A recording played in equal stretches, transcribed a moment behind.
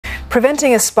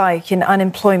Preventing a spike in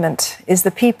unemployment is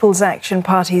the People's Action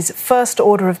Party's first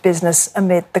order of business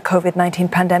amid the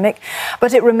COVID-19 pandemic,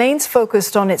 but it remains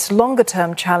focused on its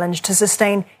longer-term challenge to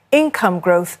sustain income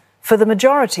growth for the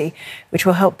majority, which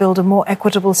will help build a more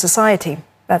equitable society.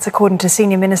 That's according to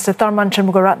Senior Minister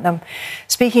Tharman.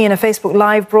 Speaking in a Facebook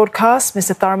Live broadcast,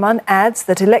 Mr. Tharman adds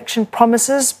that election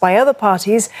promises by other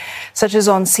parties, such as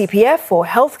on CPF or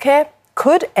healthcare,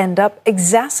 could end up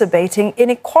exacerbating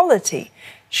inequality.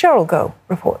 Cheryl Go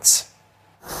reports.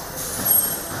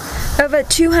 Over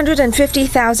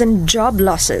 250,000 job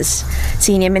losses.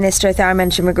 Senior Minister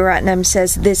Tharman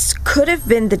says this could have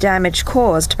been the damage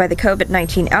caused by the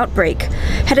COVID-19 outbreak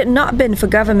had it not been for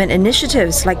government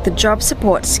initiatives like the Job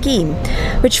Support Scheme,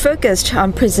 which focused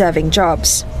on preserving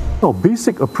jobs. Our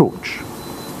basic approach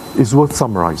is worth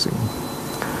summarizing.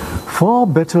 Far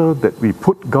better that we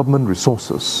put government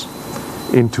resources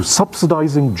into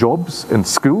subsidizing jobs and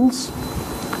skills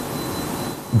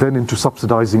than into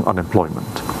subsidizing unemployment.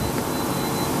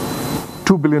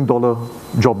 $2 billion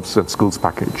jobs and skills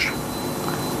package.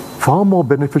 Far more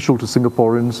beneficial to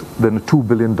Singaporeans than a $2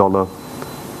 billion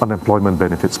unemployment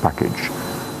benefits package.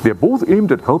 They're both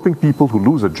aimed at helping people who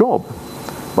lose a job,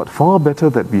 but far better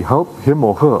that we help him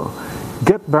or her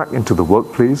get back into the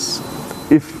workplace,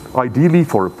 if ideally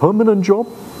for a permanent job.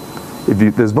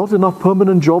 If there's not enough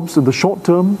permanent jobs in the short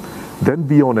term, then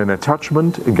be on an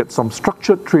attachment and get some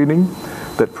structured training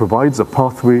that provides a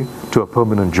pathway to a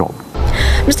permanent job.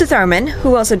 Mr. Tharman,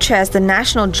 who also chairs the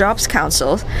National Jobs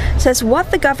Council, says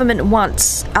what the government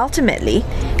wants, ultimately,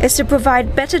 is to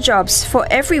provide better jobs for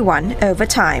everyone over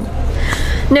time.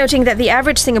 Noting that the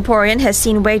average Singaporean has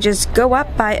seen wages go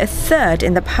up by a third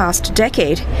in the past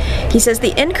decade, he says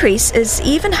the increase is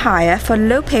even higher for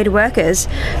low-paid workers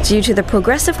due to the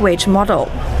progressive wage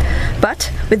model.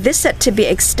 But with this set to be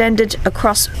extended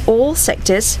across all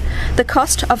sectors, the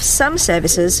cost of some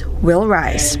services will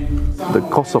rise. The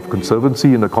cost of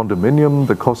conservancy in a condominium,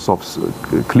 the cost of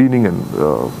cleaning and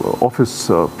office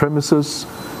premises,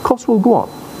 costs will go up.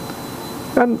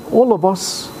 And all of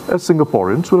us as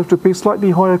Singaporeans will have to pay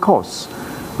slightly higher costs.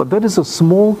 But that is a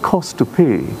small cost to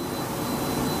pay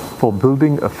for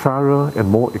building a fairer and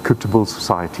more equitable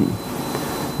society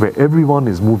where everyone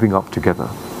is moving up together.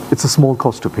 It's a small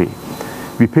cost to pay.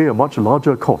 We pay a much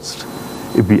larger cost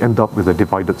if we end up with a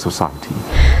divided society.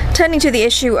 Turning to the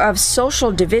issue of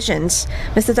social divisions,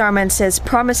 Mr. Tharman says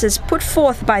promises put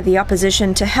forth by the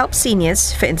opposition to help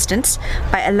seniors, for instance,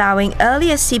 by allowing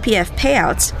earlier CPF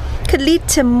payouts, could lead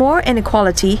to more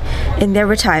inequality in their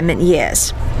retirement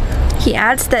years. He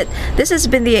adds that this has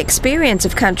been the experience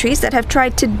of countries that have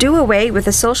tried to do away with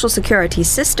the social security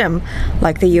system,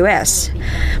 like the US.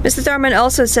 Mr. Tharman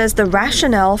also says the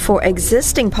rationale for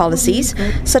existing policies,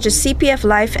 such as CPF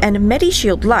Life and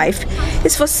MediShield Life,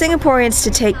 is for Singaporeans to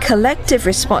take collective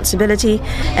responsibility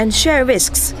and share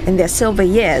risks in their silver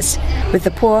years, with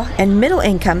the poor and middle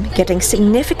income getting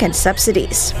significant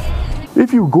subsidies.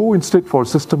 If you go instead for a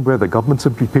system where the government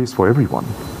simply pays for everyone,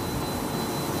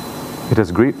 it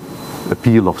has great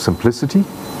appeal of simplicity,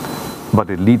 but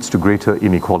it leads to greater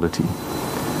inequality.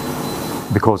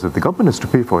 Because if the government is to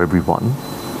pay for everyone,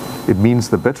 it means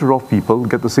the better off people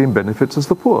get the same benefits as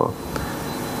the poor.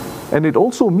 And it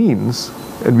also means,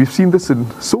 and we've seen this in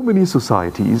so many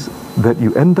societies, that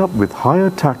you end up with higher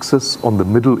taxes on the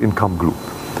middle income group.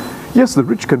 Yes, the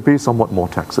rich can pay somewhat more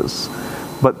taxes,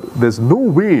 but there's no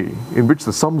way in which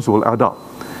the sums will add up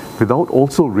without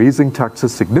also raising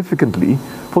taxes significantly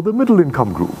for the middle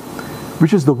income group,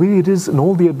 which is the way it is in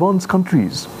all the advanced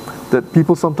countries that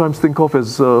people sometimes think of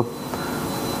as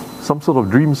some sort of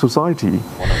dream society.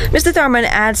 Mr. Tharman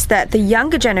adds that the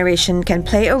younger generation can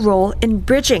play a role in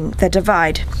bridging the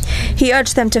divide. He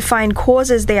urged them to find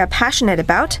causes they are passionate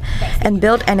about and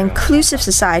build an inclusive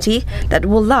society that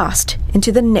will last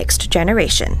into the next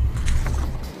generation.